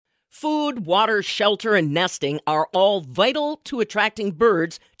Food, water, shelter, and nesting are all vital to attracting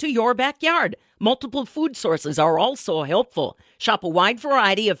birds to your backyard. Multiple food sources are also helpful. Shop a wide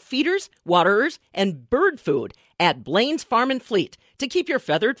variety of feeders, waterers, and bird food at Blaine's Farm and Fleet to keep your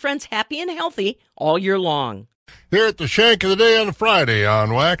feathered friends happy and healthy all year long. Here at the Shank of the Day on a Friday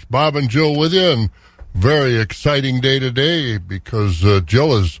on Wax, Bob and Jill with you, and very exciting day today because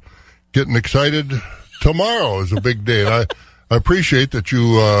Jill is getting excited. Tomorrow is a big day, and I appreciate that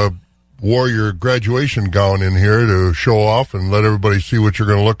you wore your graduation gown in here to show off and let everybody see what you're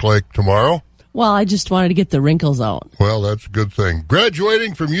going to look like tomorrow. Well, I just wanted to get the wrinkles out. Well, that's a good thing.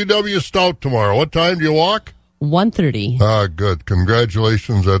 Graduating from UW Stout tomorrow. What time do you walk? 1:30. Ah, good.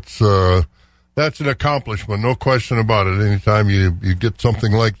 Congratulations. That's an accomplishment, no question about it. Anytime you get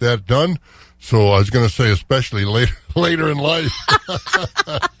something like that done. So I was going to say, especially later in life.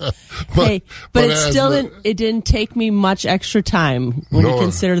 but it didn't take me much extra time when you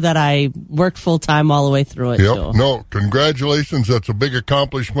consider that I worked full time all the way through it. Yep. So. No, congratulations. That's a big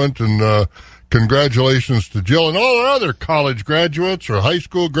accomplishment, and congratulations to Jill and all our other college graduates or high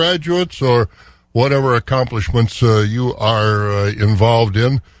school graduates or whatever accomplishments you are involved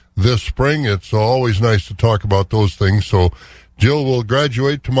in this spring. It's always nice to talk about those things. So Jill will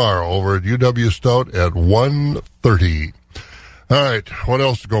graduate tomorrow over at UW Stout at 1:30. All right, what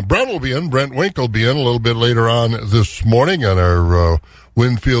else to go? Brent Wink will be in a little bit later on this morning on our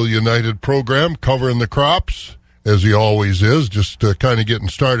Winfield United program, covering the crops, as he always is, just kind of getting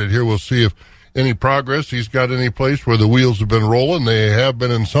started here. We'll see if any progress he's got any place where the wheels have been rolling. They have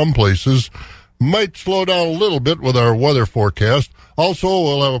been in some places. Might slow down a little bit with our weather forecast. Also,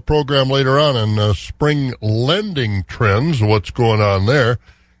 we'll have a program later on spring lending trends, what's going on there.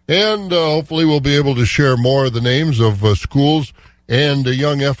 And hopefully we'll be able to share more of the names of schools and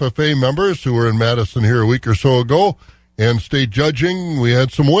young FFA members who were in Madison here a week or so ago. And state judging, we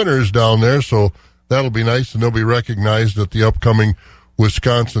had some winners down there, so that'll be nice, and they'll be recognized at the upcoming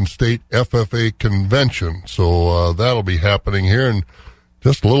Wisconsin State FFA Convention. So that'll be happening here in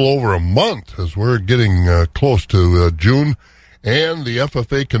just a little over a month as we're getting close to June and the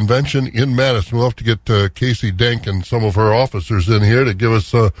FFA convention in Madison. We'll have to get Casey Denk and some of her officers in here to give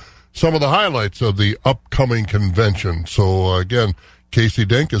us some of the highlights of the upcoming convention. So, again, Casey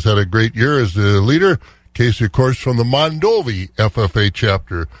Denk has had a great year as the leader. Casey, of course, from the Mondovi FFA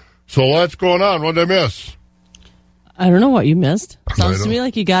chapter. So lots going on. What did I miss? I don't know what you missed. Sounds to me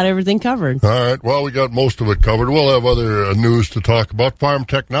like you got everything covered. All right. Well, we got most of it covered. We'll have other news to talk about. Farm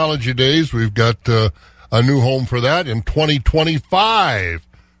Technology Days. We've got a new home for that in 2025.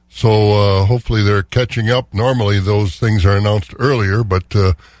 So hopefully they're catching up. Normally those things are announced earlier, but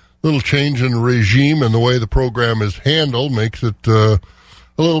a little change in regime and the way the program is handled makes it a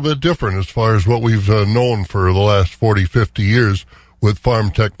little bit different as far as what we've known for the last 40, 50 years with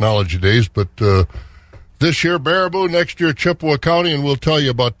Farm Technology Days. But this year, Baraboo, next year, Chippewa County, and we'll tell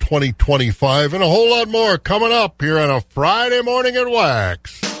you about 2025 and a whole lot more coming up here on a Friday morning at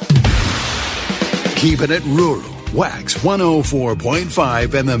Wax. Keeping it rural. Wax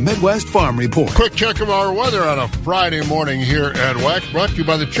 104.5 and the Midwest Farm Report. Quick check of our weather on a Friday morning here at Wax, brought to you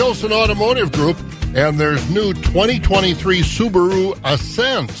by the Chilson Automotive Group, and there's new 2023 Subaru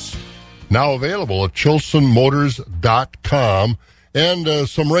Ascents now available at chilsonmotors.com. And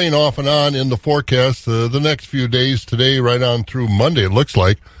some rain off and on in the forecast the next few days, today right on through Monday, it looks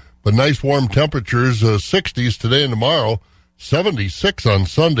like. But nice warm temperatures, 60s today and tomorrow, 76 on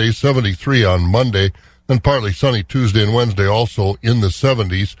Sunday, 73 on Monday, and partly sunny Tuesday and Wednesday also in the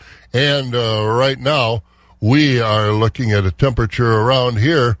 70s. And right now, we are looking at a temperature around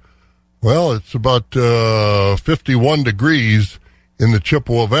here, well, it's about 51 degrees in the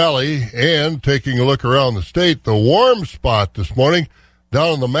Chippewa Valley. And taking a look around the state, the warm spot this morning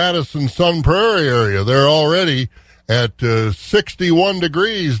down in the Madison Sun Prairie area. They're already at 61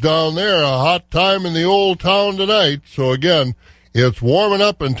 degrees down there, a hot time in the old town tonight. So again, it's warming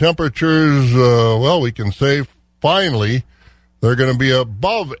up and temperatures, well, we can say finally they're going to be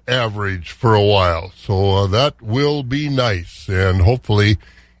above average for a while. So that will be nice, and hopefully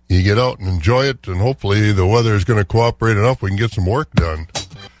you get out and enjoy it, and hopefully the weather is going to cooperate enough we can get some work done.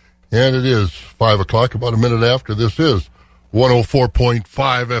 And it is 5 o'clock, about a minute after. This is 104.5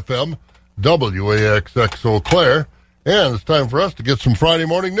 FM, WAXX Eau Claire, and it's time for us to get some Friday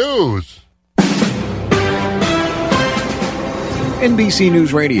morning news. NBC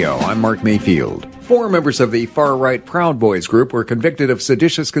News Radio, I'm Mark Mayfield. 4 members of the far-right Proud Boys group were convicted of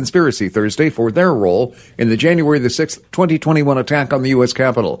seditious conspiracy Thursday for their role in the January the 6th, 2021 attack on the U.S.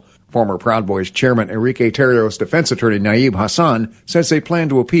 Capitol. Former Proud Boys chairman Enrique Tarrios' defense attorney Naib Hassan says they plan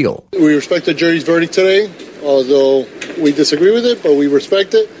to appeal. We respect the jury's verdict today, although we disagree with it, but we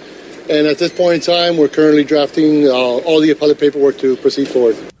respect it. And at this point in time, we're currently drafting all the appellate paperwork to proceed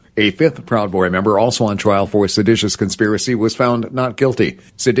forward. A fifth Proud Boy member, also on trial for seditious conspiracy, was found not guilty.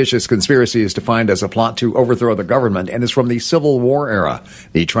 Seditious conspiracy is defined as a plot to overthrow the government and is from the Civil War era.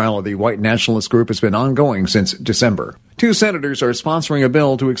 The trial of the white nationalist group has been ongoing since December. 2 senators are sponsoring a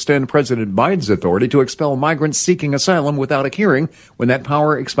bill to extend President Biden's authority to expel migrants seeking asylum without a hearing when that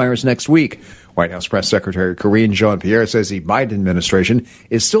power expires next week. White House Press Secretary Karine Jean-Pierre says the Biden administration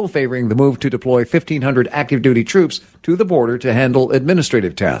is still favoring the move to deploy 1,500 active-duty troops to the border to handle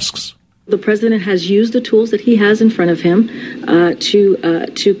administrative tasks. The president has used the tools that he has in front of him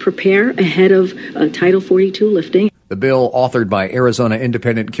to prepare ahead of Title 42 lifting. The bill, authored by Arizona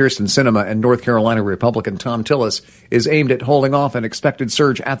Independent Kyrsten Sinema and North Carolina Republican Tom Tillis, is aimed at holding off an expected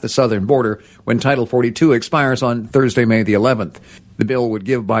surge at the southern border when Title 42 expires on Thursday, May the 11th. The bill would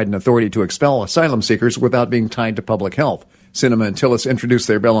give Biden authority to expel asylum seekers without being tied to public health. Sinema and Tillis introduced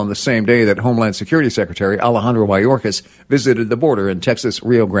their bill on the same day that Homeland Security Secretary Alejandro Mayorkas visited the border in Texas'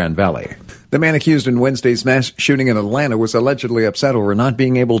 Rio Grande Valley. The man accused in Wednesday's mass shooting in Atlanta was allegedly upset over not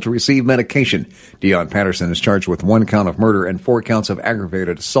being able to receive medication. Dion Patterson is charged with 1 count of murder and 4 counts of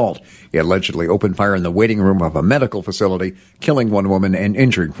aggravated assault. He allegedly opened fire in the waiting room of a medical facility, killing 1 woman and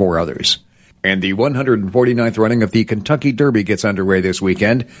injuring 4 others. And the 149th running of the Kentucky Derby gets underway this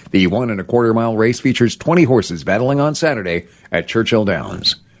weekend. The 1.25-mile race features 20 horses battling on Saturday at Churchill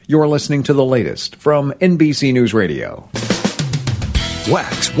Downs. You're listening to the latest from NBC News Radio.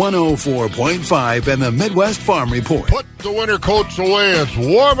 Wax 104.5 and the Midwest Farm Report. Put the winter coats away. It's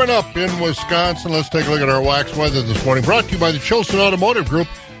warming up in Wisconsin. Let's take a look at our wax weather this morning. Brought to you by the Chilson Automotive Group.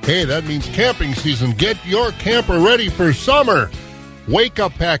 Hey, that means camping season. Get your camper ready for summer.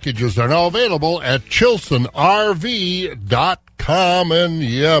 Wake-up packages are now available at ChilsonRV.com. And,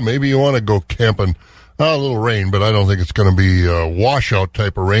 yeah, maybe you want to go camping. A little rain, but I don't think it's going to be a washout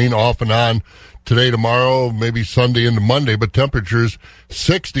type of rain off and on today, tomorrow, maybe Sunday into Monday. But temperatures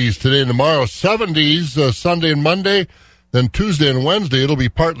 60s today and tomorrow, 70s Sunday and Monday. Then Tuesday and Wednesday, it'll be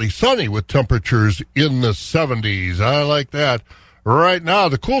partly sunny with temperatures in the 70s. I like that. Right now,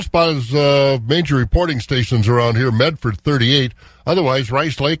 the cool spot is major reporting stations around here. Medford, 38. Otherwise,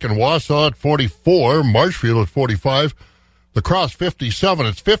 Rice Lake and Wausau at 44. Marshfield at 45. La Crosse, 57.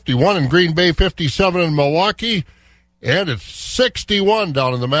 It's 51 in Green Bay, 57 in Milwaukee. And it's 61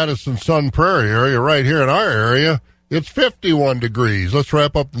 down in the Madison Sun Prairie area. Right here in our area, it's 51 degrees. Let's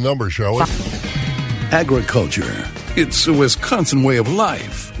wrap up the numbers, shall we? Agriculture. It's a Wisconsin way of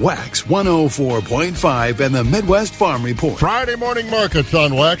life. Wax 104.5 and the Midwest Farm Report. Friday morning markets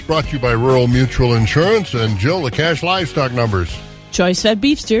on Wax, brought to you by Rural Mutual Insurance. And Jill, the cash livestock numbers. Choice fed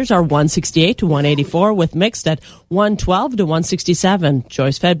beef steers are 168 to 184 with mixed at 112 to 167.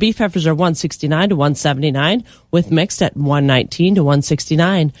 Choice fed beef heifers are 169 to 179 with mixed at 119 to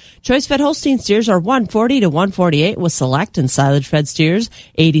 169. Choice fed Holstein steers are 140 to 148 with select and silage fed steers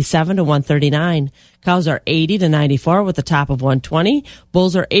 87 to 139. Cows are 80 to 94 with a top of 120.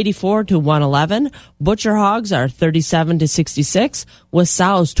 Bulls are 84 to 111. Butcher hogs are 37 to 66 with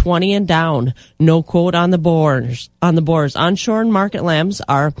sows 20 and down. No quote on the boars. Onshore and market lambs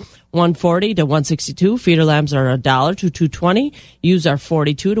are 140 to 162. Feeder lambs are $1 to $2.20. Ewes are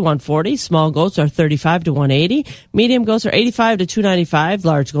 42 to 140. Small goats are 35 to 180. Medium goats are 85 to 295.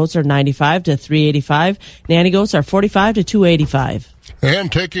 Large goats are 95 to 385. Nanny goats are 45 to 285.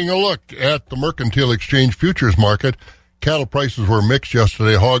 And taking a look at the Mercantile Exchange Futures Market, cattle prices were mixed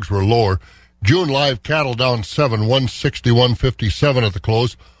yesterday. Hogs were lower. June live cattle down 7, 161.57 at the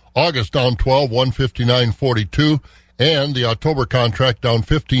close. August down 12, 159.42. And the October contract down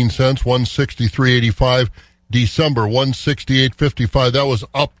 15 cents, 163.85. December 168.55. That was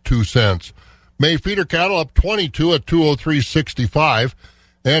up 2 cents. May feeder cattle up 22 at 203.65.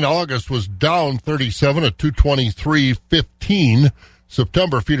 And August was down 37 at 223.15.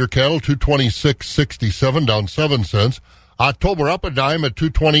 September feeder cattle, 226.67, down 7 cents. October up a dime at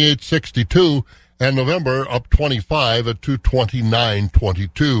 228.62. And November up 25 at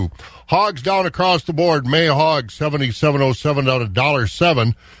 229.22. Hogs down across the board. May hogs 77.07 down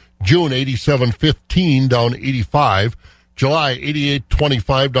 $1.07. June 87.15 down 85. July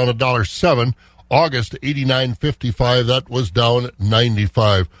 88.25 down $1.07. August 89.55, that was down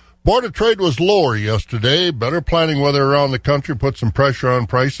 95. Board of Trade was lower yesterday. Better planning weather around the country put some pressure on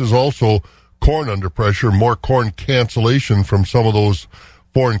prices. Also, corn under pressure. More corn cancellation from some of those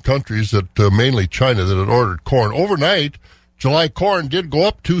foreign countries, that mainly China, that had ordered corn. Overnight, July corn did go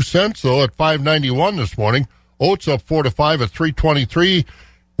up 2 cents, though, at $5.91 this morning. Oats up 4 to 5 at $3.23.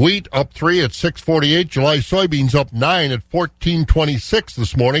 Wheat up 3 at $6.48. July soybeans up 9 at $14.26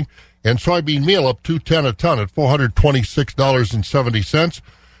 this morning. And soybean meal up $2.10 a ton at $426.70.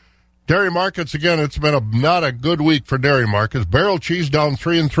 Dairy markets, again, it's been not a good week for dairy markets. Barrel cheese down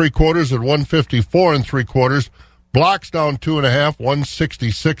 3 3/4 at 154 3/4. Blocks down 2.5,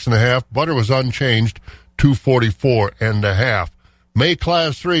 166.5. Butter was unchanged, 244.5. May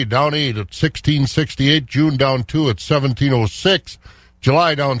Class 3 down 8 at 1668. June down 2 at 1706.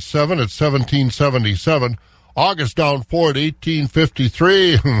 July down 7 at 1777. August down 4 at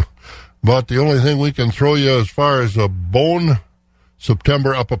 1853. But the only thing we can throw you as far as a bone,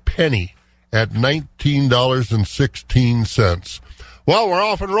 September up a penny at $19.16. Well, we're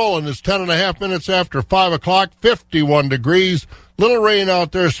off and rolling. It's 10.5 minutes after 5 o'clock, 51 degrees. Little rain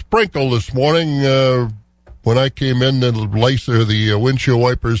out there, sprinkle this morning. When I came in, the windshield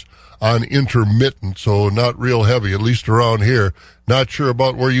wipers on intermittent, so not real heavy, at least around here. Not sure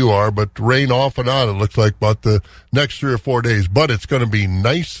about where you are, but rain off and on, it looks like, about the next 3 or 4 days. But it's going to be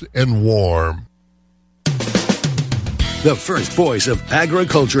nice and warm. The first voice of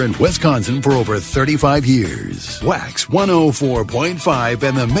agriculture in Wisconsin for over 35 years. Wax 104.5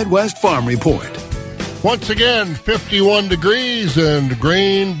 and the Midwest Farm Report. Once again, 51 degrees and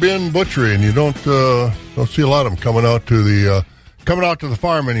grain bin butchery, and you don't see a lot of them coming out to the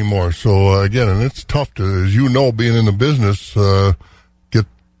farm anymore. So again, and it's tough to, as you know, being in the business, get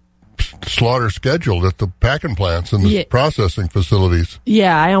slaughter scheduled at the packing plants and the processing facilities.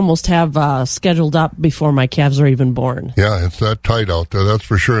 Yeah, I almost have scheduled up before my calves are even born. Yeah, it's that tight out there, that's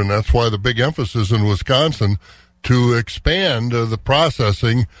for sure, and that's why the big emphasis in Wisconsin to expand the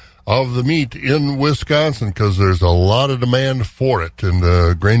processing of the meat in Wisconsin, because there's a lot of demand for it,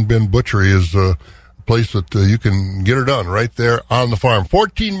 and grain bin butchery is a place that you can get her done right there on the farm.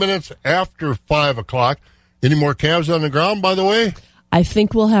 14 minutes after 5 o'clock. Any more calves on the ground, by the way? I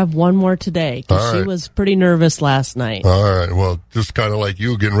think we'll have one more today, because she was pretty nervous last night. All right. Well, just kind of like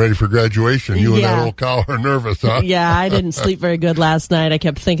you getting ready for graduation. You and that old cow are nervous, huh? Yeah, I didn't sleep very good last night. I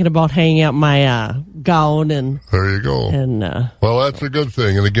kept thinking about hanging up my gown. And there you go. And well, that's a good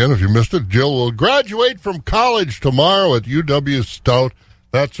thing. And again, if you missed it, Jill will graduate from college tomorrow at UW Stout.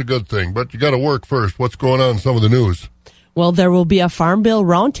 That's a good thing. But you got to work first. What's going on in some of the news? Well, there will be a Farm Bill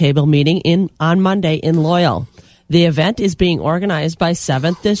Roundtable meeting on Monday in Loyal. The event is being organized by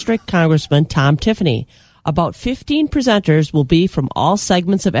 7th District Congressman Tom Tiffany. About 15 presenters will be from all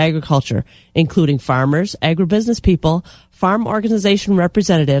segments of agriculture, including farmers, agribusiness people, farm organization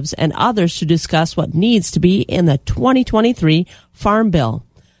representatives, and others to discuss what needs to be in the 2023 Farm Bill.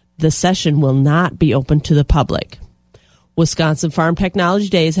 The session will not be open to the public. Wisconsin Farm Technology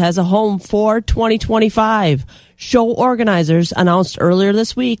Days has a home for 2025. Show organizers announced earlier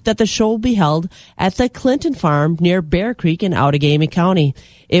this week that the show will be held at the Clinton Farm near Bear Creek in Outagamie County.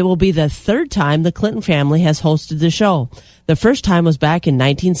 It will be the third time the Clinton family has hosted the show. The first time was back in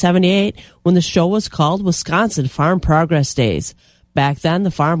 1978 when the show was called Wisconsin Farm Progress Days. Back then,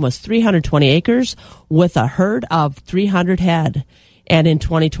 the farm was 320 acres with a herd of 300 head. And in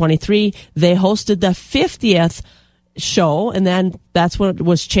 2023, they hosted the 50th show, and then that's when it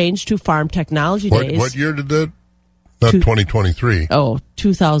was changed to Farm Technology Days. What year did that? Not 2023. Oh,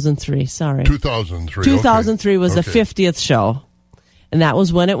 2003. Sorry. 2003. 2003 was the 50th show. And that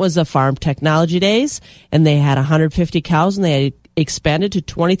was when it was a Farm Technology Days, and they had 150 cows, and they had expanded to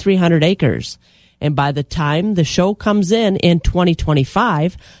 2,300 acres. And by the time the show comes in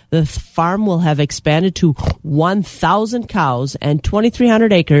 2025, the farm will have expanded to 1,000 cows and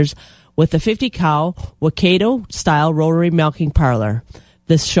 2,300 acres with the 50-cow Waikato-style rotary milking parlor.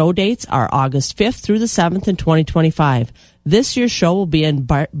 The show dates are August 5th through the 7th in 2025. This year's show will be in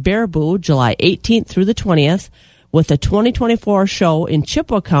Baraboo, July 18th through the 20th, with the 2024 show in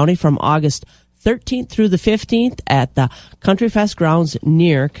Chippewa County from August 13th through the 15th at the Country Fest grounds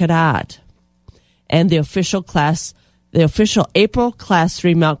near Cadott. And the official April Class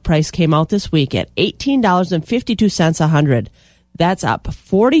 3 milk price came out this week at $18.52 a hundred. That's up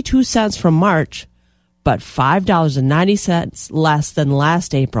 42 cents from March, but $5.90 less than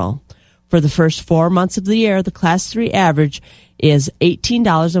last April. For the first 4 months of the year, the Class 3 average is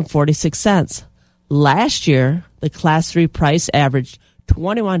 $18.46. Last year, the Class 3 price averaged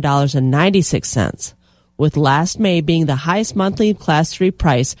 $21.96, with last May being the highest monthly Class 3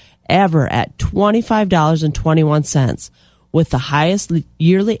 price ever at $25.21, with the highest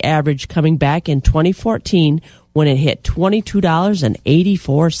yearly average coming back in 2014 when it hit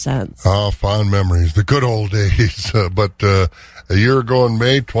 $22.84. Oh, fond memories, the good old days. But a year ago in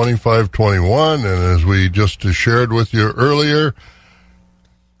May, 25.21, and as we just shared with you earlier,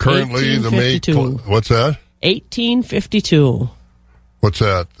 currently the May... What's that? 18.52. What's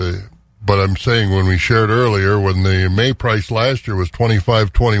that? But I'm saying when we shared earlier, when the May price last year was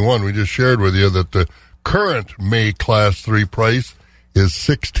 25.21, we just shared with you that the current May Class 3 price is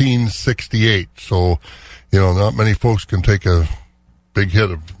 $16.68. So, not many folks can take a big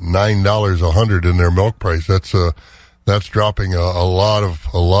hit of $9 a hundred in their milk price. That's dropping a lot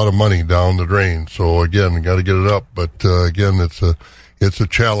of money down the drain. So again, got to get it up. But again, it's a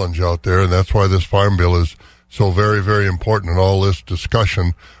challenge out there, and that's why this farm bill is so very, very important. And all this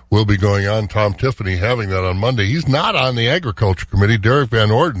discussion will be going on. Tom Tiffany having that on Monday. He's not on the Agriculture Committee. Derek Van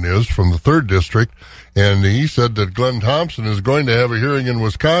Orden is from the 3rd District, and he said that Glenn Thompson is going to have a hearing in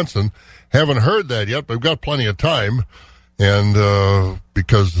Wisconsin. Haven't heard that yet, but we've got plenty of time, and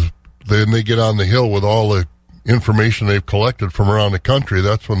because then they get on the Hill with all the information they've collected from around the country,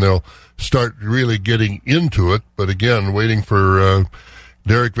 that's when they'll start really getting into it. But again, waiting for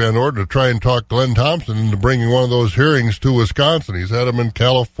Derek Van Orden to try and talk Glenn Thompson into bringing one of those hearings to Wisconsin. He's had them in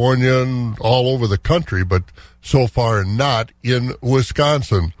California and all over the country, but so far not in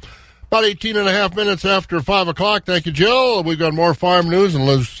Wisconsin. About 18 and a half minutes after 5 o'clock. Thank you, Jill. We've got more farm news, and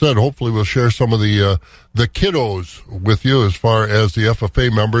as I said, hopefully we'll share some of the kiddos with you as far as the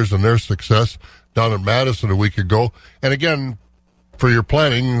FFA members and their success down in Madison a week ago. And again, for your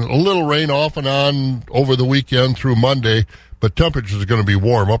planning, a little rain off and on over the weekend through Monday, but temperatures are going to be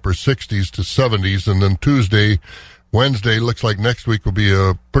warm, upper 60s to 70s, and then Tuesday, Wednesday, looks like next week will be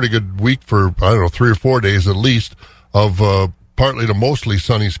a pretty good week for, 3 or 4 days at least of partly to mostly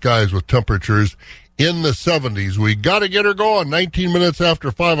sunny skies with temperatures in the 70s. We got to get her going. 19 minutes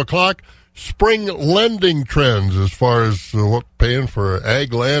after 5 o'clock. Spring lending trends as far as what paying for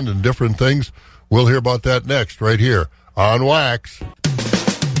ag land and different things. We'll hear about that next right here on Wax.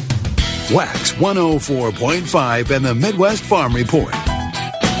 Wax 104.5 and the Midwest Farm Report.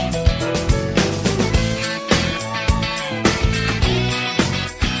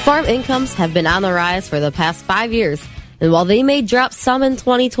 Farm incomes have been on the rise for the past 5 years, and while they may drop some in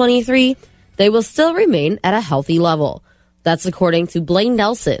 2023, they will still remain at a healthy level. That's according to Blaine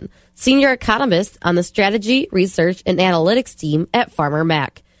Nelson, senior economist on the Strategy, Research, and Analytics team at Farmer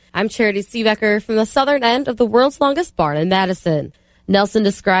Mac. I'm Charity Seebecker from the southern end of the world's longest barn in Madison. Nelson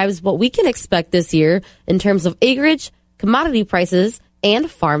describes what we can expect this year in terms of acreage, commodity prices,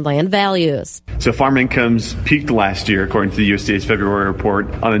 and farmland values. So farm incomes peaked last year, according to the USDA's February report,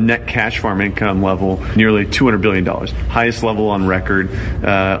 on a net cash farm income level, nearly $200 billion. Highest level on record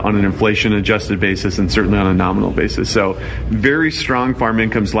on an inflation-adjusted basis and certainly on a nominal basis. So very strong farm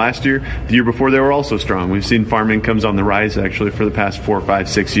incomes last year. The year before, they were also strong. We've seen farm incomes on the rise, actually, for the past 4, 5,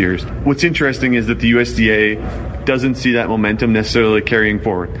 6 years. What's interesting is that the USDA doesn't see that momentum necessarily carrying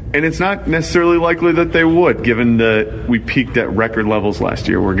forward. And it's not necessarily likely that they would, given that we peaked at record levels last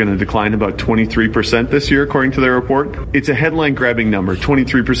year. We're going to decline about 23% this year, according to their report. It's a headline-grabbing number,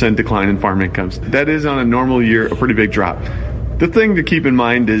 23% decline in farm incomes. That is, on a normal year, a pretty big drop. The thing to keep in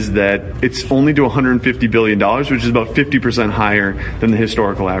mind is that it's only to $150 billion, which is about 50% higher than the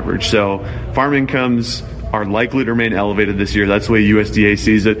historical average. So farm incomes are likely to remain elevated this year. That's the way USDA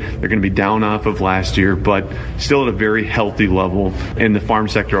sees it. They're going to be down off of last year, but still at a very healthy level, and the farm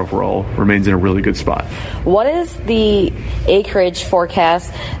sector overall remains in a really good spot. What is the acreage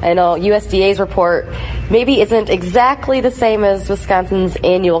forecast? I know USDA's report maybe isn't exactly the same as Wisconsin's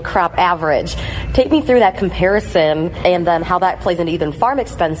annual crop average. Take me through that comparison and then how that plays into even farm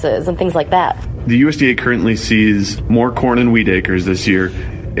expenses and things like that. The USDA currently sees more corn and wheat acres this year.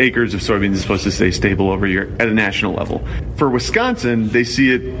 Acres of soybeans is supposed to stay stable over year at a national level. For Wisconsin, they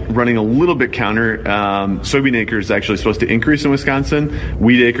see it running a little bit counter. Soybean acres is actually supposed to increase in Wisconsin.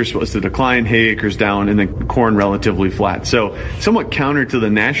 Wheat acres supposed to decline, hay acres down, and then corn relatively flat. So somewhat counter to the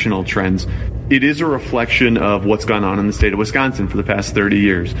national trends. It is a reflection of what's gone on in the state of Wisconsin for the past 30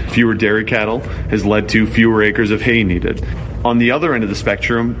 years. Fewer dairy cattle has led to fewer acres of hay needed. On the other end of the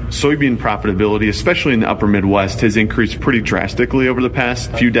spectrum, soybean profitability, especially in the upper Midwest, has increased pretty drastically over the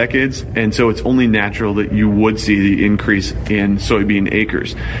past few decades, and so it's only natural that you would see the increase in soybean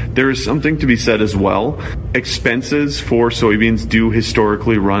acres. There is something to be said as well. Expenses for soybeans do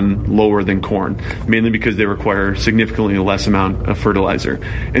historically run lower than corn, mainly because they require significantly less amount of fertilizer.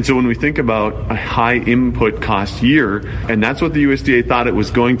 And so when we think about a high input cost year, and that's what the USDA thought it was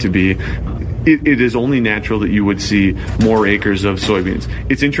going to be, it is only natural that you would see more acres of soybeans.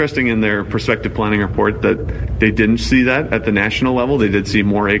 It's interesting in their prospective planning report that they didn't see that at the national level. They did see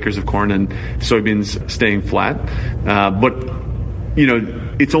more acres of corn and soybeans staying flat. But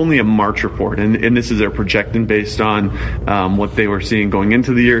it's only a March report, and this is their projection based on what they were seeing going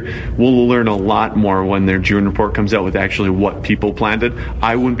into the year. We'll learn a lot more when their June report comes out with actually what people planted.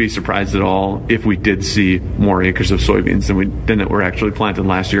 I wouldn't be surprised at all if we did see more acres of soybeans than that were actually planted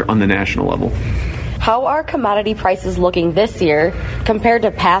last year on the national level. How are commodity prices looking this year compared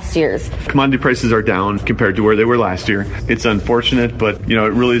to past years? Commodity prices are down compared to where they were last year. It's unfortunate, but it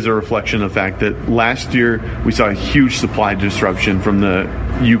really is a reflection of the fact that last year we saw a huge supply disruption from the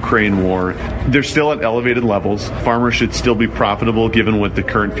Ukraine war. They're still at elevated levels. Farmers should still be profitable given what the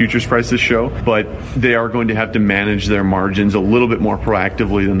current futures prices show, but they are going to have to manage their margins a little bit more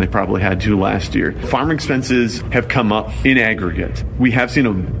proactively than they probably had to last year. Farm expenses have come up in aggregate. We have seen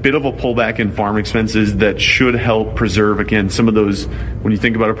a bit of a pullback in farm expenses that should help preserve, again, some of those. When you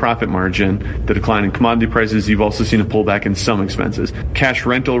think about a profit margin, the decline in commodity prices, you've also seen a pullback in some expenses. Cash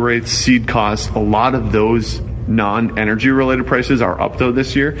rental rates, seed costs, a lot of those non-energy related prices are up though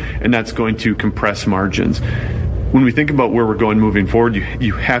this year, and that's going to compress margins. When we think about where we're going moving forward,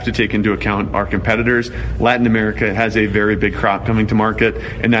 you have to take into account our competitors. Latin America has a very big crop coming to market,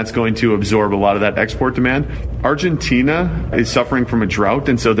 and that's going to absorb a lot of that export demand. Argentina is suffering from a drought,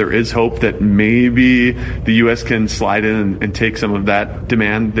 and so there is hope that maybe the U.S. can slide in and take some of that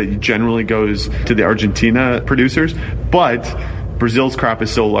demand that generally goes to the Argentina producers. But Brazil's crop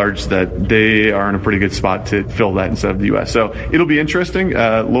is so large that they are in a pretty good spot to fill that instead of the U.S. So it'll be interesting.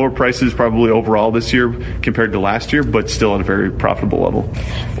 Lower prices probably overall this year compared to last year, but still at a very profitable level.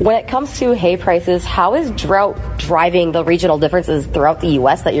 When it comes to hay prices, how is drought driving the regional differences throughout the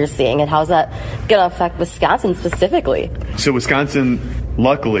U.S. that you're seeing, and how's that going to affect Wisconsin specifically? So Wisconsin,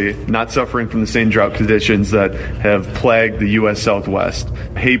 luckily, not suffering from the same drought conditions that have plagued the U.S. Southwest.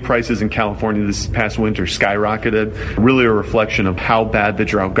 Hay prices in California this past winter skyrocketed, really a reflection of how bad the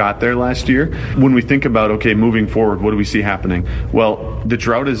drought got there last year. When we think about, okay, moving forward, what do we see happening? Well, the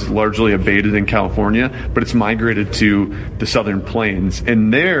drought is largely abated in California, but it's migrated to the southern plains.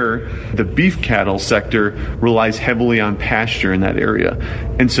 And there, the beef cattle sector relies heavily on pasture in that area.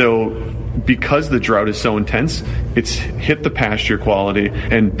 And so because the drought is so intense, it's hit the pasture quality,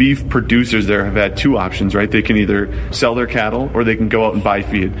 and beef producers there have had two options, right? They can either sell their cattle or they can go out and buy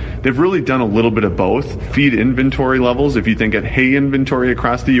feed. They've really done a little bit of both. Feed inventory levels, if you think at hay inventory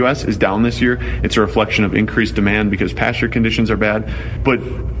across the U.S., is down this year. It's a reflection of increased demand because pasture conditions are bad. But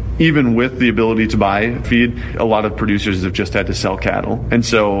even with the ability to buy feed, a lot of producers have just had to sell cattle. And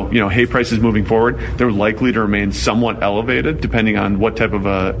so, hay prices moving forward, they're likely to remain somewhat elevated depending on what type of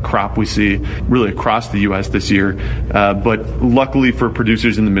a crop we see really across the U.S. this year. But luckily for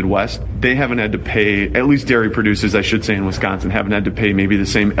producers in the Midwest, they haven't had to pay, at least dairy producers, I should say, in Wisconsin, haven't had to pay maybe the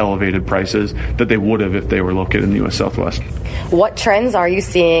same elevated prices that they would have if they were located in the U.S. Southwest. What trends are you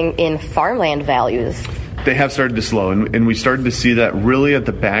seeing in farmland values? They have started to slow, and we started to see that really at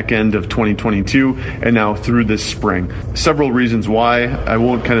the back end of 2022 and now through this spring. Several reasons why. I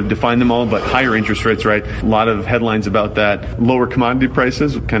won't kind of define them all, but higher interest rates, right? A lot of headlines about that. Lower commodity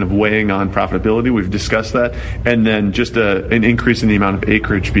prices kind of weighing on profitability. We've discussed that. And then just an increase in the amount of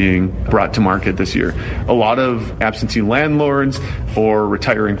acreage being brought to market this year. A lot of absentee landlords or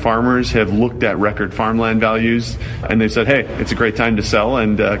retiring farmers have looked at record farmland values, and they've said, hey, it's a great time to sell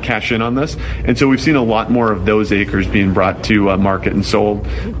and cash in on this. And so we've seen a lot more of those acres being brought to market and sold.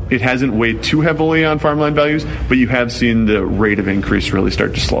 It hasn't weighed too heavily on farmland values, but you have seen the rate of increase really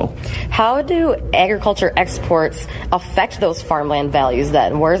start to slow. How do agriculture exports affect those farmland values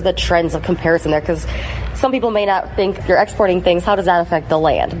then? Where's the trends of comparison there? Because some people may not think you're exporting things. How does that affect the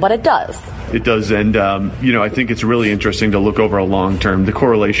land? But it does. It does, and I think it's really interesting to look over a long term. The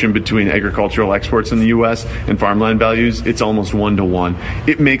correlation between agricultural exports in the U.S. and farmland values, it's almost 1-to-1.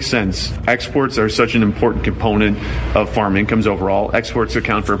 It makes sense. Exports are such an important component of farm incomes overall. Exports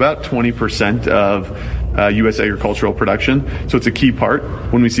account for about 20% of U.S. agricultural production, so it's a key part.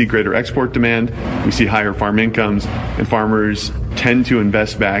 When we see greater export demand, we see higher farm incomes, and farmers tend to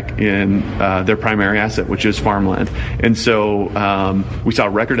invest back in their primary asset, which is farmland. And so we saw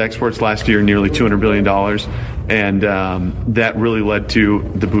record exports last year, nearly $200 billion, and that really led to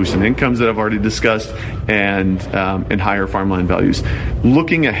the boost in incomes that I've already discussed and higher farmland values.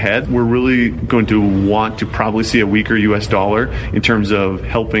 Looking ahead, we're really going to want to probably see a weaker U.S. dollar in terms of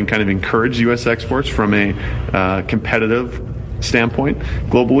helping kind of encourage U.S. exports from a competitive standpoint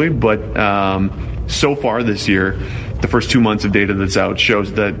globally. But so far this year, the first 2 months of data that's out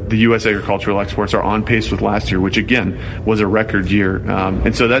shows that the U.S. agricultural exports are on pace with last year, which again was a record year.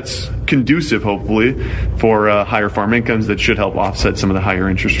 And so that's conducive, hopefully, for higher farm incomes that should help offset some of the higher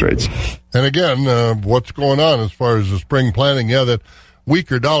interest rates. And again, what's going on as far as the spring planting? Yeah, that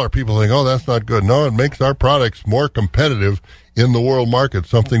weaker dollar, people think, oh, that's not good. No, it makes our products more competitive in the world market,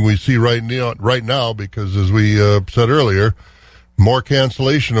 something we see right now because, as we said earlier, more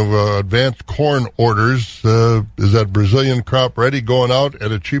cancellation of advanced corn orders. Is that Brazilian crop ready, going out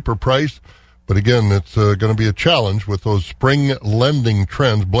at a cheaper price? But again, it's going to be a challenge with those spring lending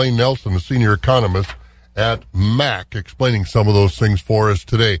trends. Blaine Nelson, a senior economist at MAC, explaining some of those things for us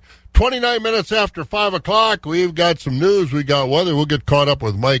today. 29 minutes after 5 o'clock, we've got some news, we got weather. We'll get caught up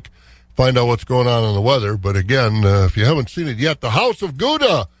with Mike, find out what's going on in the weather. But again, if you haven't seen it yet, the House of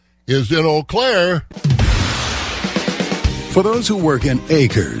Gouda is in Eau Claire. For those who work in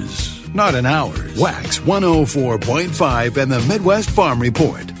acres, not in hours, Wax 104.5 and the Midwest Farm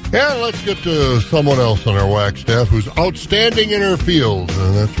Report. And let's get to someone else on our WAC staff who's outstanding in her field.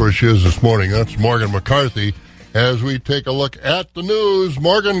 And that's where she is this morning. That's Morgan McCarthy. As we take a look at the news.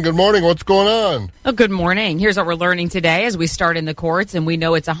 Morgan, good morning. What's going on? Oh, good morning. Here's what we're learning today as we start in the courts. And we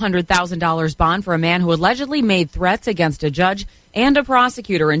know it's a $100,000 bond for a man who allegedly made threats against a judge and a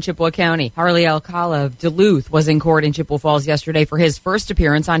prosecutor in Chippewa County. Harley Alcala of Duluth was in court in Chippewa Falls yesterday for his first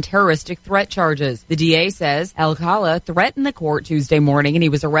appearance on terroristic threat charges. The DA says Alcala threatened the court Tuesday morning, and he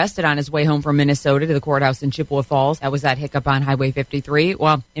was arrested on his way home from Minnesota to the courthouse in Chippewa Falls. That was at Hiccup on Highway 53.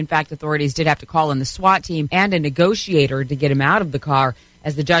 Well, in fact, authorities did have to call in the SWAT team and a negotiator to get him out of the car,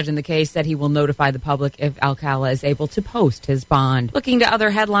 as the judge in the case said he will notify the public if Alcala is able to post his bond. Looking to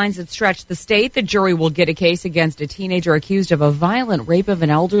other headlines that stretch the state, the jury will get a case against a teenager accused of a violent rape of an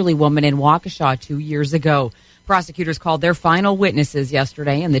elderly woman in Waukesha 2 years ago. Prosecutors called their final witnesses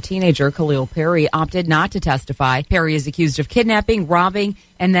yesterday, and the teenager, Khalil Perry, opted not to testify. Perry is accused of kidnapping, robbing,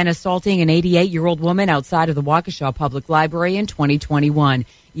 and then assaulting an 88-year-old woman outside of the Waukesha Public Library in 2021.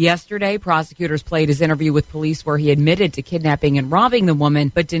 Yesterday, prosecutors played his interview with police where he admitted to kidnapping and robbing the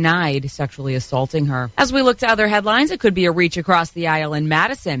woman, but denied sexually assaulting her. As we look to other headlines, it could be a reach across the aisle in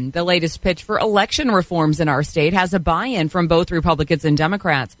Madison. The latest pitch for election reforms in our state has a buy-in from both Republicans and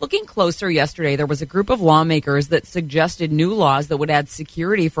Democrats. Looking closer yesterday, there was a group of lawmakers that suggested new laws that would add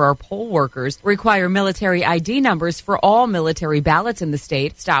security for our poll workers, require military ID numbers for all military ballots in the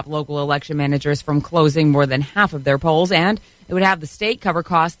state, stop local election managers from closing more than half of their polls, and it would have the state cover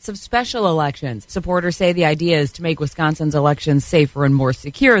costs of special elections. Supporters say the idea is to make Wisconsin's elections safer and more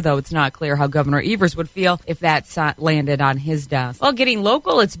secure, though it's not clear how Governor Evers would feel if that landed on his desk. Well, getting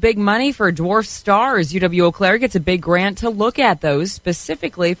local, it's big money for dwarf stars. UW-Eau Claire gets a big grant to look at those,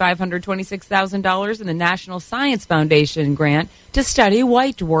 specifically $526,000 in the National Science Foundation grant to study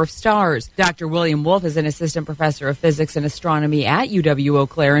white dwarf stars. Dr. William Wolf is an assistant professor of physics and astronomy at UW-Eau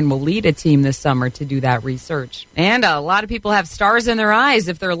Claire and will lead a team this summer to do that research. And a lot of people have stars in their eyes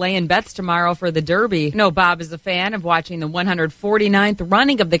if they're laying bets tomorrow for the Derby. I know Bob is a fan of watching the 149th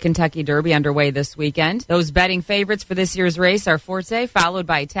running of the Kentucky Derby underway this weekend. Those betting favorites for this year's race are Forte, followed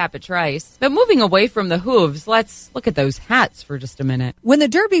by Tapit Trice. But moving away from the hooves, let's look at those hats for just a minute. When the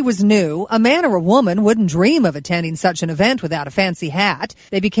Derby was new, a man or a woman wouldn't dream of attending such an event without a fancy hat.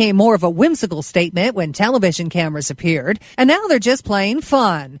 They became more of a whimsical statement when television cameras appeared, and now they're just plain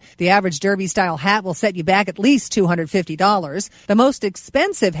fun. The average Derby-style hat will set you back at least $250. The most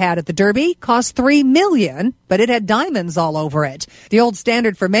expensive hat at the Derby cost $3 million, but it had diamonds all over it. The old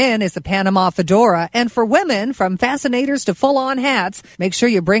standard for men is the Panama fedora, and for women, from fascinators to full-on hats, make sure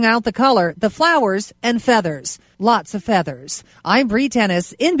you bring out the color, the flowers, and feathers. Lots of feathers. I'm Bree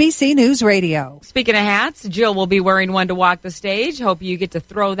Tennis, NBC News Radio. Speaking of hats, Jill will be wearing one to walk the stage. Hope you get to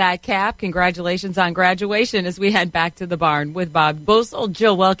throw that cap. Congratulations on graduation as we head back to the barn with Bob Boesel,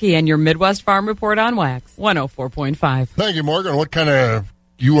 Jill Welke, and your Midwest Farm Report on Wax 104.5. Thank you, Morgan. What kind of...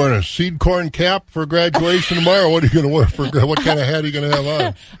 You wearing a seed corn cap for graduation tomorrow? What are you going to wear for? What kind of hat are you going to have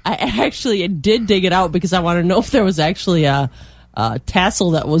on? I actually did dig it out because I want to know if there was actually a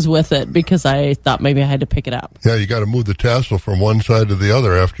tassel that was with it, because I thought maybe I had to pick it up. Yeah, you got to move the tassel from one side to the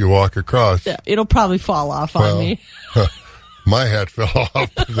other after you walk across. Yeah, it'll probably fall off on me. My hat fell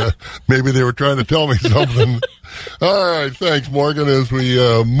off. Maybe they were trying to tell me something. All right, thanks, Morgan. As we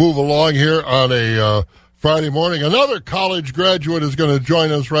move along here on a Friday morning, another college graduate is going to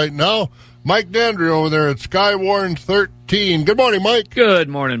join us right now. Mike Dandry over there at Skywarn 13. Good morning, Mike. Good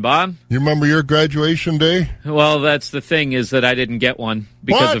morning, Bob. You remember your graduation day? Well, that's the thing, is that I didn't get one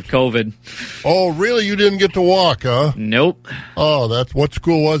because of COVID. Oh, really? You didn't get to walk, huh? Nope. Oh, what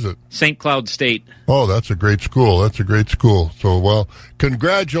school was it? St. Cloud State. Oh, that's a great school. That's a great school. So, well,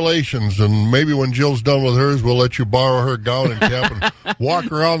 congratulations. And maybe when Jill's done with hers, we'll let you borrow her gown and cap and walk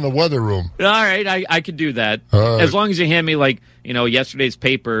around the weather room. All right, I could do that. Right. As long as you hand me, yesterday's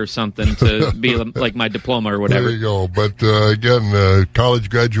paper or something to be like my diploma or whatever. There you go. But, again, college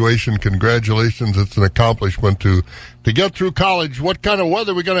graduation, congratulations. It's an accomplishment to get through college. What kind of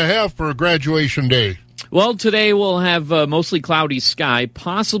weather are we going to have for graduation day? Well, today we'll have mostly cloudy sky,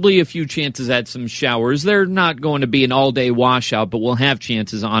 possibly a few chances at some showers. They're not going to be an all-day washout, but we'll have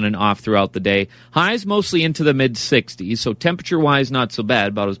chances on and off throughout the day. Highs mostly into the mid-60s, so temperature-wise not so bad,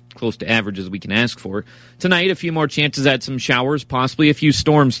 about as close to average as we can ask for. Tonight, a few more chances at some showers, possibly a few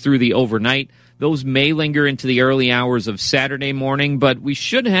storms through the overnight. Those may linger into the early hours of Saturday morning, but we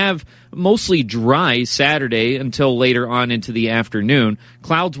should have mostly dry Saturday until later on into the afternoon.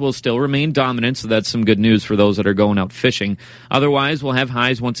 Clouds will still remain dominant, so that's some good news for those that are going out fishing. Otherwise, we'll have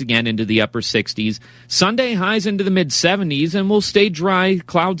highs once again into the upper 60s. Sunday, highs into the mid-70s, and we'll stay dry,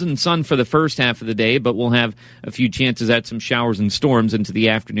 clouds and sun for the first half of the day, but we'll have a few chances at some showers and storms into the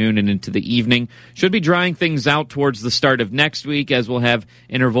afternoon and into the evening. Should be drying things out towards the start of next week, as we'll have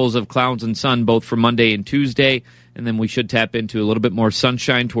intervals of clouds and sun both for Monday and Tuesday. And then we should tap into a little bit more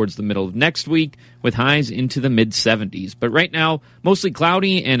sunshine towards the middle of next week with highs into the mid-70s. But right now, mostly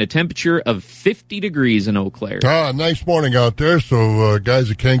cloudy and a temperature of 50 degrees in Eau Claire. Nice morning out there, so guys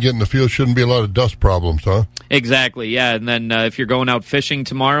that can't get in the field shouldn't be a lot of dust problems, huh? Exactly, yeah. And then if you're going out fishing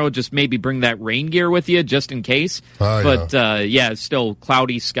tomorrow, just maybe bring that rain gear with you just in case. But, still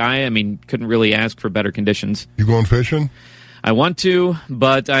cloudy sky. I mean, couldn't really ask for better conditions. You going fishing? I want to,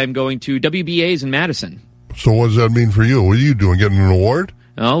 but I'm going to WBA's in Madison. So what does that mean for you? What are you doing, getting an award?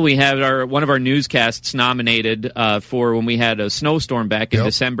 Well, we have one of our newscasts nominated for when we had a snowstorm back in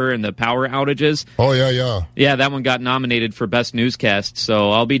December and the power outages. Oh, yeah. Yeah, that one got nominated for Best Newscast, so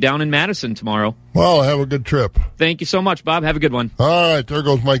I'll be down in Madison tomorrow. Well, have a good trip. Thank you so much, Bob. Have a good one. All right, there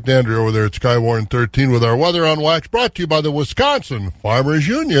goes Mike Dandry over there at Skywarn 13 with our Weather on Wax, brought to you by the Wisconsin Farmers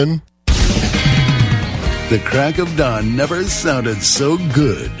Union. The crack of dawn never sounded so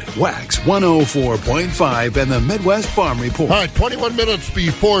good. Wax 104.5 and the Midwest Farm Report. All right, 21 minutes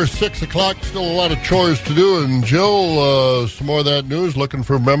before 6 o'clock. Still a lot of chores to do. And Jill, some more of that news, looking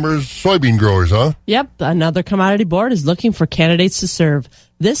for members, soybean growers, huh? Yep, another commodity board is looking for candidates to serve.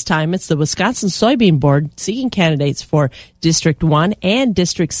 This time, it's the Wisconsin Soybean Board seeking candidates for District 1 and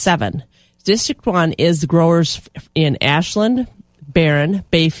District 7. District 1 is the growers in Ashland, Barron,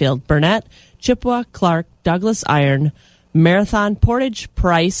 Bayfield, Burnett, Chippewa, Clark, Douglas, Iron, Marathon, Portage,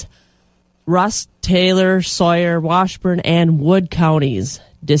 Price, Rusk, Taylor, Sawyer, Washburn, and Wood counties.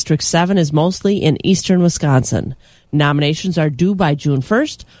 District 7 is mostly in eastern Wisconsin. Nominations are due by June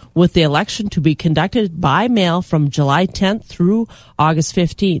 1st, with the election to be conducted by mail from July 10th through August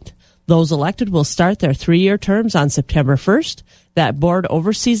 15th. Those elected will start their 3-year terms on September 1st. That board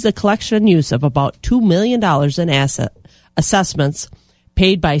oversees the collection and use of about $2 million in asset assessments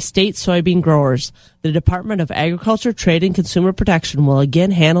paid by state soybean growers. The Department of Agriculture, Trade, and Consumer Protection will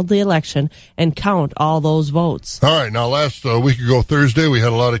again handle the election and count all those votes. All right, now last week ago Thursday, we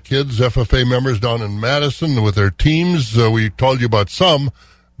had a lot of kids, FFA members down in Madison with their teams. We told you about some,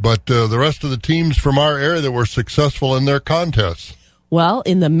 but the rest of the teams from our area that were successful in their contests. Well,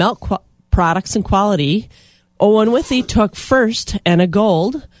 in the milk products and quality, Owen Withy took first and a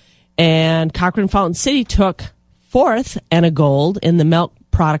gold, and Cochrane Fountain City took fourth and a gold in the milk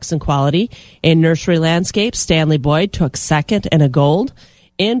products and quality. In nursery landscape, Stanley Boyd took second and a gold.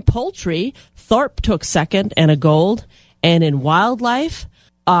 In poultry, Thorpe took second and a gold. And in wildlife,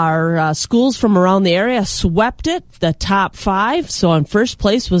 our schools from around the area swept it, the top 5. So in first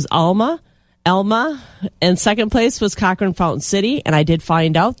place was Elma, and second place was Cochrane Fountain City. And I did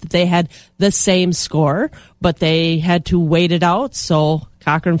find out that they had the same score, but they had to wait it out. So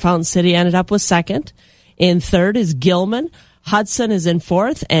Cochrane Fountain City ended up with second. In third is Gilman, Hudson is in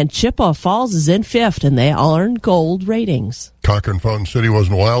fourth, and Chippewa Falls is in fifth, and they all earned gold ratings. Cochrane Fountain City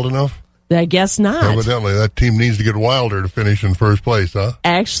wasn't wild enough? I guess not. Evidently, that team needs to get wilder to finish in first place, huh?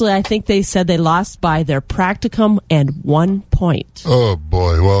 Actually, I think they said they lost by their practicum and 1 point. Oh,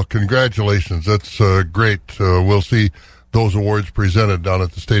 boy. Well, congratulations. That's great. We'll see those awards presented down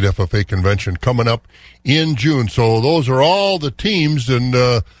at the State FFA Convention coming up in June. So those are all the teams,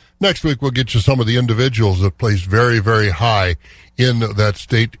 and next week, we'll get you some of the individuals that placed very, very high in that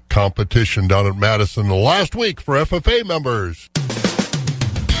state competition down at Madison last week for FFA members.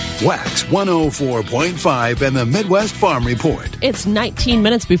 Wax 104.5 and the Midwest Farm Report. It's 19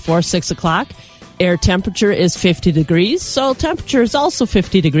 minutes before 6 o'clock. Air temperature is 50 degrees. Soil temperature is also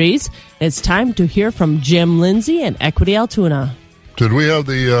 50 degrees. It's time to hear from Jim Lindsay and Equity Altoona. Did we have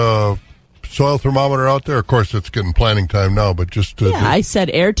the soil thermometer out there? Of course, it's getting planting time now, but just... I said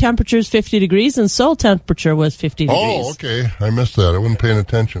air temperature is 50 degrees and soil temperature was 50 degrees. Oh, okay. I missed that. I wasn't paying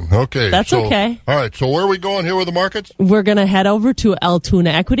attention. Okay. That's okay. All right. So where are we going here with the markets? We're going to head over to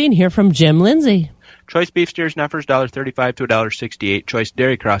Altoona Equity and hear from Jim Lindsay. Choice beef steers and heifers $1.35 to $1.68. Choice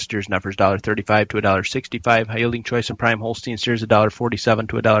dairy cross steers and heifers $1.35 to $1.65. High yielding choice and prime Holstein steers $1.47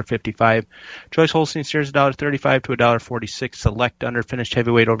 to $1.55. Choice Holstein steers $1.35 to $1.46. Select underfinished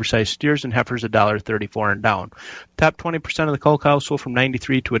heavyweight oversized steers and heifers $1.34 and down. Top 20% of the cull cows sold from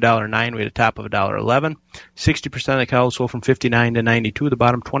 $93 to $1.09. We had a top of $1.11. 60% of the cows sold from $59 to $92. The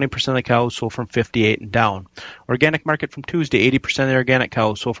bottom 20% of the cows sold from $58 and down. Organic market from Tuesday, 80% of the organic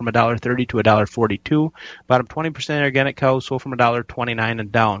cows sold from $1.30 to $1.42. Bottom 20% of the organic cows sold from $1.29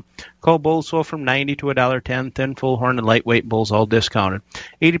 and down. Cull bulls sold from $90 to $1.10. Thin, full horn, and lightweight bulls all discounted.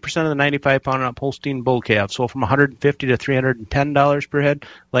 80% of the 95-pound and up Holstein bull calves sold from $150 to $310 per head.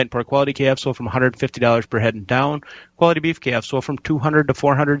 Light and poor quality calves sold from $150 per head and down. Quality beef calves sold from $200 to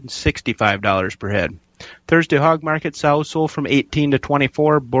 $465 per head. Thursday hog market, sows sold from 18 to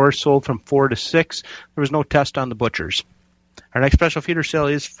 24, boars sold from 4 to 6. There was no test on the butchers. Our next special feeder sale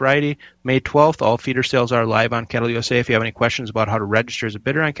is Friday, May 12th. All feeder sales are live on Cattle USA. If you have any questions about how to register as a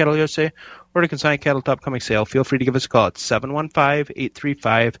bidder on Cattle USA or to consign cattle to upcoming sale, feel free to give us a call at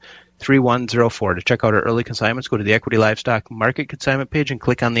 715-835-3104. To check out our early consignments, go to the Equity Livestock Market consignment page and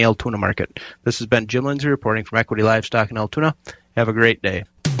click on the Altoona Market. This has been Jim Lindsay reporting from Equity Livestock in Altoona. Have a great day.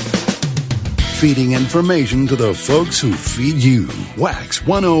 Feeding information to the folks who feed you. Wax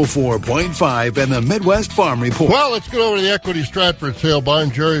 104.5 and the Midwest Farm Report. Well, let's get over to the Equity Stratford sale barn.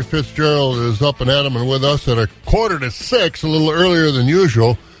 Jerry Fitzgerald is up and at 'em and with us at 5:45, a little earlier than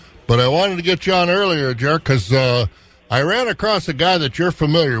usual. But I wanted to get you on earlier, Jerry, because I ran across a guy that you're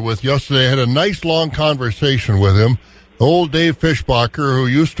familiar with yesterday. I had a nice long conversation with him, old Dave Fischbacher, who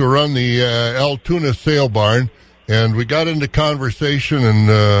used to run the Altoona sale barn. And we got into conversation,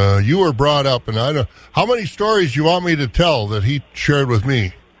 and you were brought up. And I don't. How many stories do you want me to tell that he shared with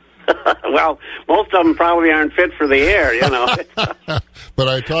me? Well, most of them probably aren't fit for the air, you know. But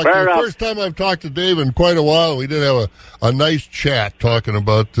I talked. The first time I've talked to Dave in quite a while. We did have a nice chat talking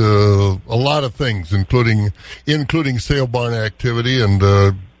about a lot of things, including sale barn activity, and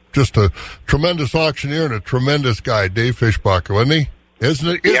just a tremendous auctioneer and a tremendous guy, Dave Fischbacher, wasn't he?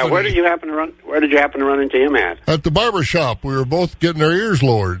 Isn't where did you happen to run into him at? At the barber shop. We were both getting our ears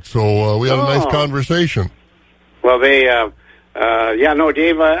lowered, so we had a nice conversation. Well, Dave,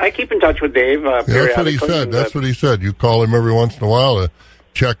 I keep in touch with Dave periodically. That's what he said. That's what he said. You call him every once in a while to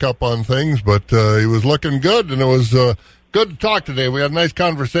check up on things, but he was looking good, and it was good to talk today. We had a nice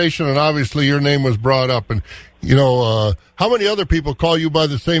conversation, and obviously your name was brought up. And, how many other people call you by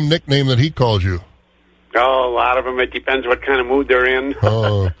the same nickname that he calls you? Oh, a lot of them. It depends what kind of mood they're in.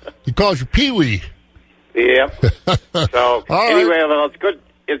 He calls you Pee-wee. Yep. So anyway, well, it's good.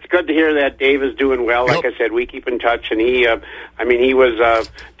 It's good to hear that Dave is doing well. Like I said, we keep in touch, and he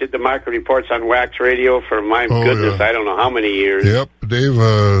did the market reports on Wax Radio for I don't know how many years. Yep, Dave.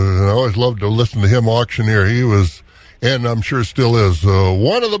 I always loved to listen to him auctioneer. He was, and I'm sure still is,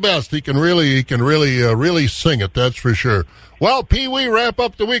 one of the best. He can really sing it. That's for sure. Well, Pee-wee, wrap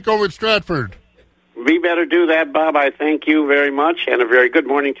up the week over at Stratford. We better do that, Bob. I thank you very much, and a very good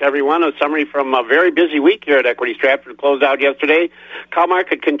morning to everyone. A summary from a very busy week here at Equity Stratford closed out yesterday. Cow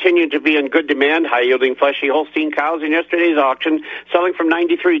market continued to be in good demand. High-yielding fleshy Holstein cows in yesterday's auction selling from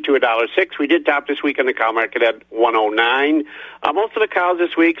 $93 to $1.06. We did top this week in the cow market at $109. Most of the cows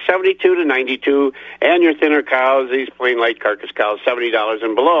this week, $72 to $92, and your thinner cows, these plain light carcass cows, $70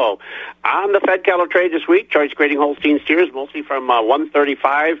 and below. On the fed cattle trade this week, choice grading Holstein steers mostly from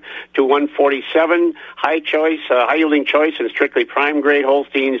 $135 to $147. High-yielding choice and strictly prime grade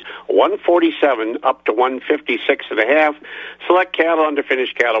Holsteins, $147 up to $156.5. Select cattle,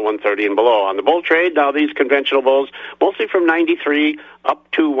 underfinished cattle, $130 and below. On the bull trade, now these conventional bulls, mostly from $93 up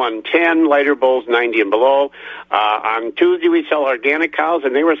to $110. Lighter bulls, $90 and below. On Tuesday, we sell organic cows,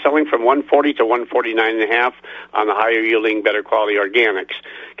 and they were selling from $140 to $149.5 on the higher yielding, better quality organics.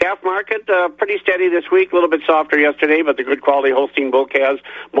 Calf market, pretty steady this week, a little bit softer yesterday, but the good quality Holstein bull calves,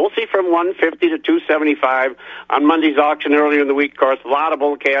 mostly from $150 to $275. On Monday's auction earlier in the week, of course, a lot of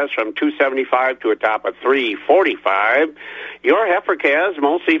bull calves from $275 to a top of $345. Your heifer calves,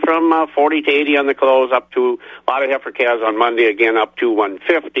 mostly from $40 to $80 on the close, up to a lot of heifer calves on Monday, again up to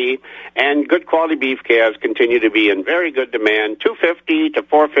 $150. And good quality beef calves continue to be in very good demand, $250 to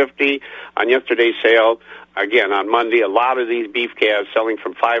 $450 on yesterday's sale. Again, on Monday, a lot of these beef calves selling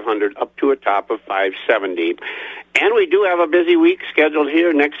from $500 up to a top of $570. And we do have a busy week scheduled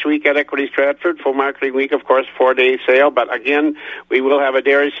here next week at Equity Stratford. Full marketing week, of course, 4-day sale. But again, we will have a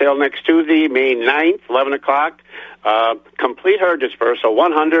dairy sale next Tuesday, May 9th, 11 o'clock. Complete herd dispersal,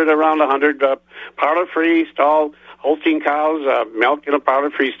 100 around 100, powder-free stall, Holstein cows, milk in a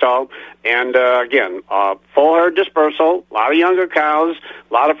powder-free stall, and again, full herd dispersal, a lot of younger cows,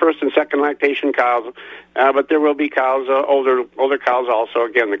 a lot of first and second lactation cows, but there will be cows, older cows also.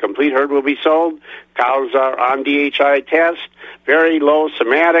 Again, the complete herd will be sold. Cows are on DHI test, very low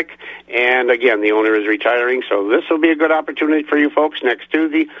somatic, and again, the owner is retiring, so this will be a good opportunity for you folks next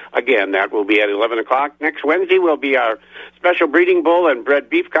Tuesday. Again, that will be at 11 o'clock. Next Wednesday will be our special breeding bull and bred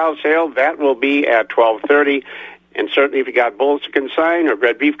beef cow sale. That will be at 12:30. And certainly if you got bulls to consign or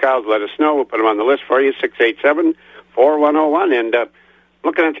bred beef cows, let us know. We'll put them on the list for you, 687-4101. And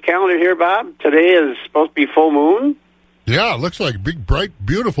looking at the calendar here, Bob, today is supposed to be full moon. Yeah, it looks like a big, bright,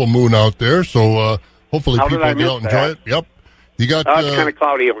 beautiful moon out there. So hopefully people will get out and enjoy it. Yep. You got. It's kind of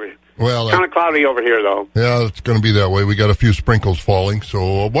cloudy over here. Well, kind of cloudy over here, though. Yeah, it's going to be that way. We got a few sprinkles falling.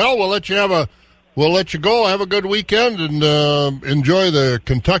 So, we'll let you go. Have a good weekend and enjoy the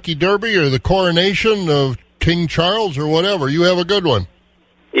Kentucky Derby or the coronation of King Charles or whatever. You have a good one.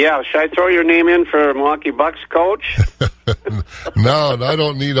 Yeah, should I throw your name in for Milwaukee Bucks coach? No, I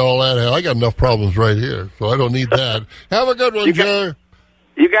don't need all that. I got enough problems right here, so I don't need that. Have a good one, Jerry.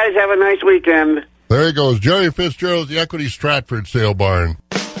 You guys have a nice weekend. There he goes, Jerry Fitzgerald, the Equity Stratford Sale Barn.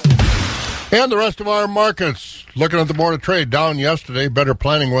 And the rest of our markets. Looking at the Board of Trade, down yesterday, better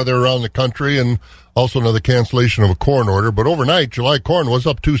planning weather around the country, and also another cancellation of a corn order. But overnight, July corn was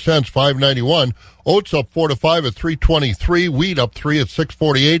up 2 cents, $5.91. Oats up 4 to 5 at $3.23. Wheat up 3 at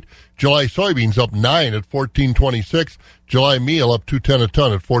 $6.48. July soybeans up 9 at $14.26. July meal up $2.10 a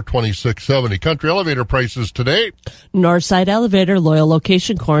ton at $426.70. Country elevator prices today. Northside Elevator, Loyal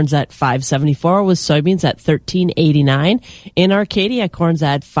Location, corn's at $5.74 with soybeans at $13.89. In Arcadia, corn's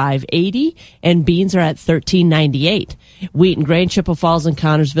at $5.80 and beans are at $13.98. Wheat and grain, Chippewa Falls and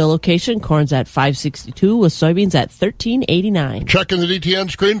Connorsville location, corn's at $5.62 with soybeans at $13.89. Checking the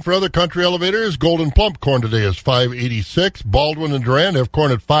DTN screen for other country elevators. Golden Plump corn today is $5.86. Baldwin and Durand have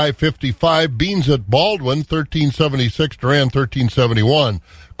corn at $5.55. Beans at Baldwin $13.76. Durand $13.71.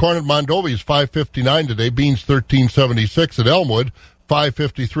 Corn at Mondovi is $5.59 today. Beans $13.76 at Elmwood.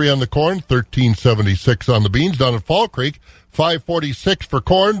 $5.53 on the corn, $13.76 on the beans. Down at Fall Creek, $5.46 for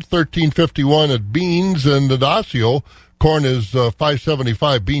corn, $13.51 at beans. And at Osseo, corn is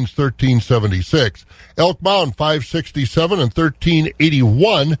 $5.75, beans $13.76. Elk Mound $5.67 and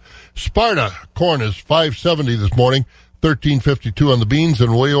 $13.81. Sparta corn is $5.70 this morning, $13.52 on the beans.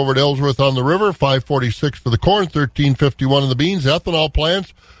 And way over at Ellsworth on the River, $5.46 for the corn, $13.51 on the beans. Ethanol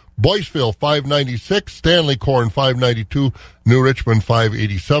plants, Boyceville $5.96, Stanley corn $5.92, New Richmond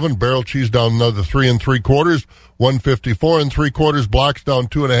 $5.87. Barrel cheese down another 3 3/4, $1.54 3/4. Blocks down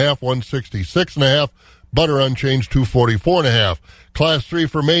 2.5, $1.66.5. Butter unchanged, $2.44.5. Class 3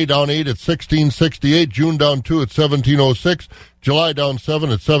 for May down 8 at $16.68. June down 2 at $17.06. July down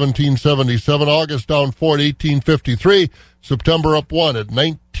 7 at $17.77. August down 4 at $18.53. September up 1 at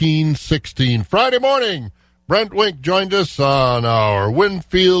 $19.16. Friday morning, Brent Wink joined us on our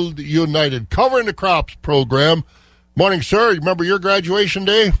Winfield United Covering the Crops program. Morning, sir. Remember your graduation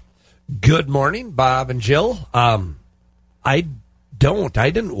day? Good morning, Bob and Jill. I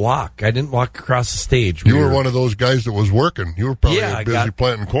didn't walk. I didn't walk across the stage. You were one of those guys that was working. You were probably busy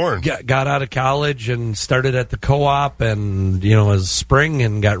planting corn. Got out of college and started at the co-op, and it was spring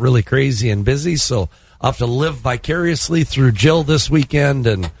and got really crazy and busy. So I'll have to live vicariously through Jill this weekend,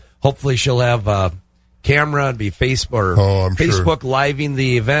 and hopefully she'll have a camera and be Facebook living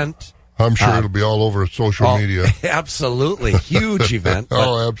the event. I'm sure it'll be all over social media. Absolutely. Huge event.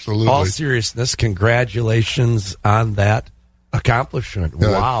 Absolutely. All seriousness, congratulations on that accomplishment.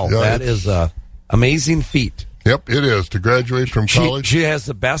 Wow, that is a amazing feat. Yep, it is, to graduate from college. She has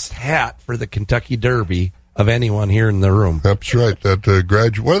the best hat for the Kentucky Derby of anyone here in the room. That's right. That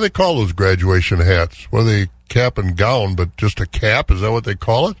what do they call those graduation hats? What are they? Cap and gown, but just a cap? Is that what they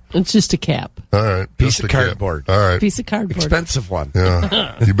call it? It's just a cap. All right. Piece of cardboard. All right. Piece of cardboard. Expensive one.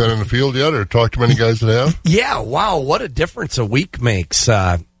 Yeah. You been in the field yet or talked to many guys that have? Yeah. Wow. What a difference a week makes.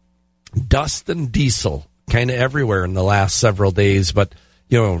 Dust and diesel kind of everywhere in the last several days. But,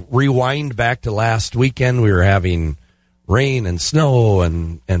 rewind back to last weekend, we were having rain and snow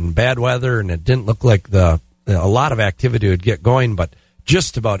and bad weather, and it didn't look like a lot of activity would get going, but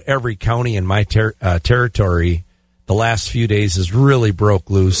just about every county in my territory the last few days has really broke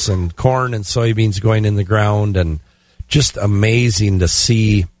loose, and corn and soybeans going in the ground, and just amazing to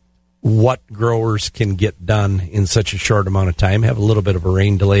see what growers can get done in such a short amount of time. Have a little bit of a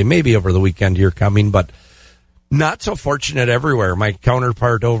rain delay maybe over the weekend here coming, but Not so fortunate everywhere. My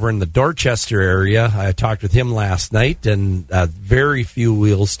counterpart over in the Dorchester area, I talked with him last night, and very few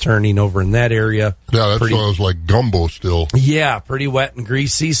wheels turning over in that area. Yeah, that soils like gumbo still. Yeah, pretty wet and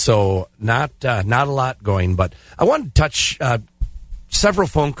greasy, so not a lot going. But I wanted to touch several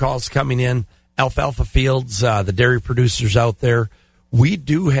phone calls coming in. Alfalfa fields, the dairy producers out there. We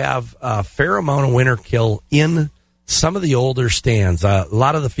do have a fair amount of winter kill in some of the older stands. A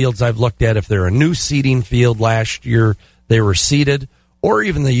lot of the fields I've looked at, if they're a new seeding field last year, they were seeded, or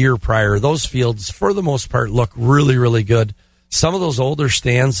even the year prior, those fields, for the most part, look really, really good. Some of those older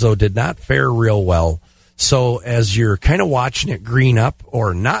stands, though, did not fare real well. So as you're kind of watching it green up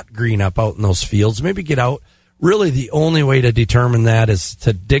or not green up out in those fields, maybe get out. Really, the only way to determine that is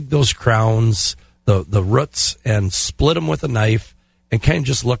to dig those crowns, the roots, and split them with a knife and kind of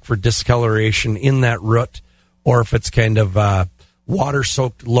just look for discoloration in that root. Or if it's kind of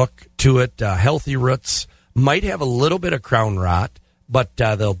water-soaked look to it, healthy roots might have a little bit of crown rot, but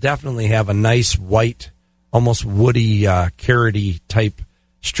they'll definitely have a nice white, almost woody, carroty type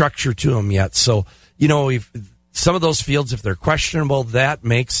structure to them yet. So, if some of those fields, if they're questionable, that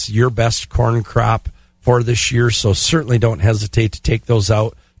makes your best corn crop for this year. So certainly don't hesitate to take those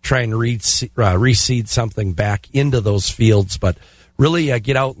out, try and reseed something back into those fields, but really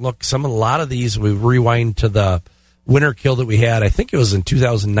get out and look. A lot of these, we rewind to the winter kill that we had. I think it was in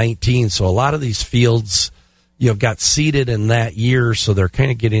 2019. So a lot of these fields, got seeded in that year. So they're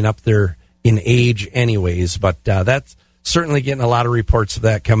kind of getting up there in age anyways. But that's certainly getting a lot of reports of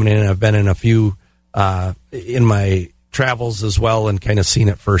that coming in. I've been in a few in my travels as well and kind of seen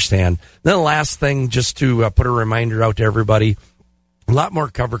it firsthand. Then the last thing, just to put a reminder out to everybody, a lot more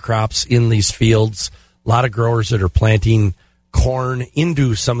cover crops in these fields. A lot of growers that are planting corn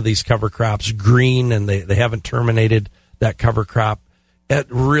into some of these cover crops green, and they haven't terminated that cover crop. It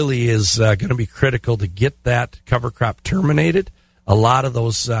really is going to be critical to get that cover crop terminated. A lot of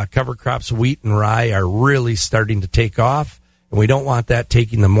those cover crops, wheat and rye, are really starting to take off, and we don't want that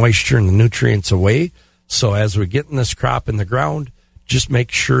taking the moisture and the nutrients away. So as we're getting this crop in the ground, just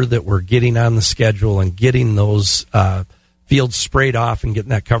make sure that we're getting on the schedule and getting those fields sprayed off and getting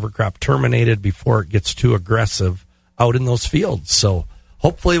that cover crop terminated before it gets too aggressive out in those fields. So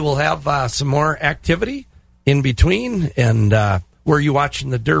hopefully we'll have some more activity in between. And where are you watching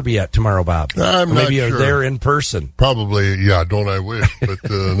the Derby at tomorrow, Bob? I'm maybe not sure. You're there in person. Probably, yeah, don't I wish. But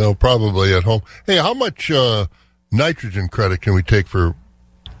no, probably at home. Hey, how much nitrogen credit can we take for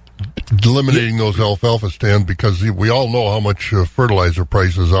eliminating those alfalfa stands? Because we all know how much fertilizer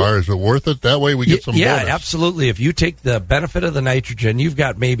prices are. Is it worth it? That way we get some bonus. Absolutely. If you take the benefit of the nitrogen, you've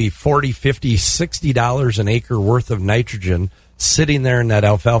got maybe $40, $50, $60 an acre worth of nitrogen sitting there in that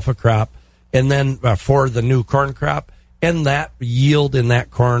alfalfa crop, and then for the new corn crop, and that yield in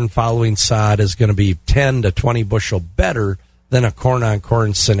that corn following sod is going to be 10 to 20 bushel better than a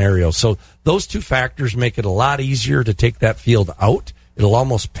corn-on-corn scenario. So those two factors make it a lot easier to take that field out. It'll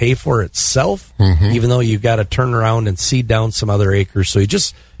almost pay for itself, even though you've got to turn around and seed down some other acres. So you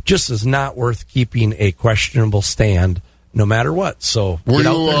just is not worth keeping a questionable stand no matter what. So get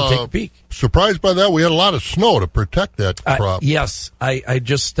out there and take a peek. Surprised by that? We had a lot of snow to protect that crop. Yes, I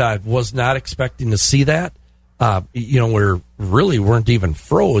just was not expecting to see that. We really weren't even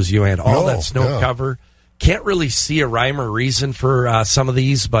froze. You had all that snow cover. Can't really see a rhyme or reason for some of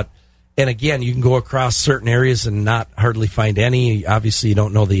these, but and again, you can go across certain areas and not hardly find any. Obviously, you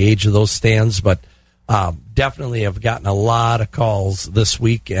don't know the age of those stands, but definitely have gotten a lot of calls this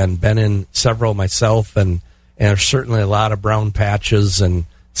week and been in several myself, and there's certainly a lot of brown patches, and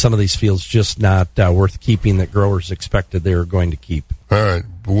some of these fields just not worth keeping that growers expected they were going to keep. All right.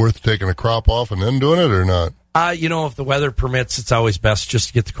 Worth taking a crop off and then doing it or not? If the weather permits, it's always best just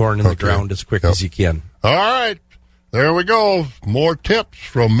to get the corn in the ground as quick as you can. All right. There we go. More tips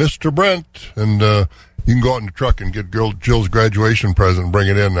from Mr. Brent. And you can go out in the truck and get Jill's graduation present and bring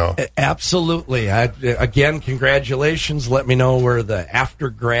it in now. Absolutely. Again, congratulations. Let me know where the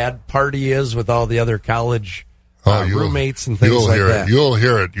after-grad party is with all the other college roommates and things like that. You'll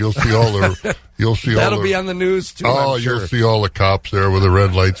hear it. You'll see all the... That'll be on the news, too, I'm sure. You'll see all the cops there with the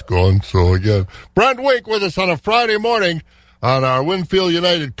red lights going. So, again, Brent Wink with us on a Friday morning on our Winfield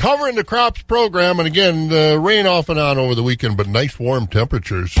United Covering the Crops program. And again, rain off and on over the weekend, but nice warm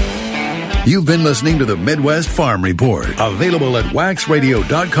temperatures. You've been listening to the Midwest Farm Report, available at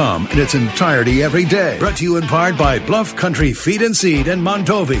waxradio.com in its entirety every day. Brought to you in part by Bluff Country Feed and Seed in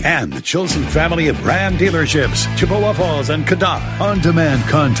Montovy and the Chilson family of Ram dealerships, Chippewa Falls and Cadott. On-demand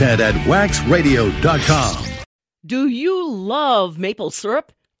content at waxradio.com. Do you love maple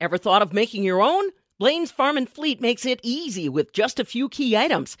syrup? Ever thought of making your own? Blaine's Farm and Fleet makes it easy with just a few key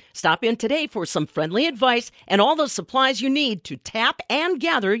items. Stop in today for some friendly advice and all the supplies you need to tap and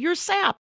gather your sap.